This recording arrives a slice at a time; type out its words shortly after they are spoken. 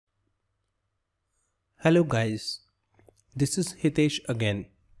Hello guys, this is Hitesh again.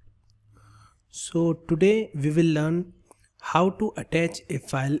 So today we will learn how to attach a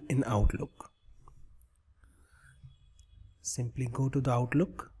file in Outlook. Simply go to the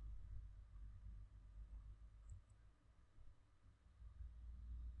Outlook.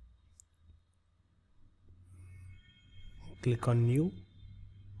 Click on New.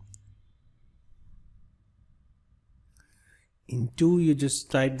 Into you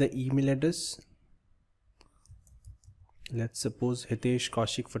just type the email address. Let's suppose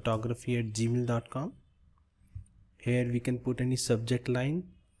hiteshkaushikphotography@gmail.com. Here we can put any subject line.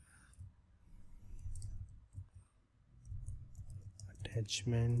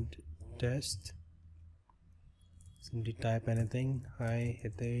 Attachment test. Simply type anything. Hi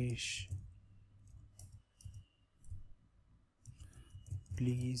Hitesh.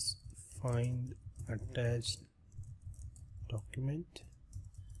 Please find attached document.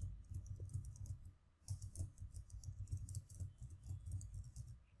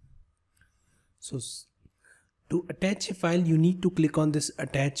 So to attach a file, you need to click on this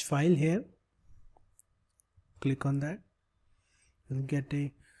attach file here. Click on that. You'll get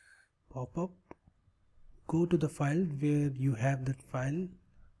a pop-up. Go to the file where you have that file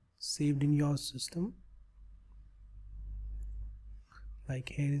saved in your system. Like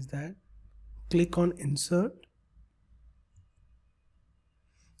here is that. Click on insert.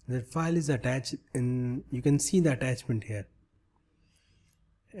 The file is attached and you can see the attachment here.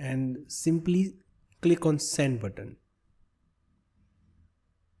 And simply click on send button.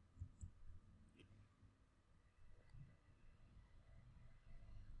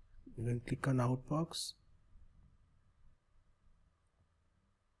 You can click on outbox.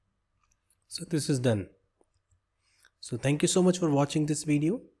 So this is done. So thank you so much for watching this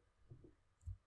video.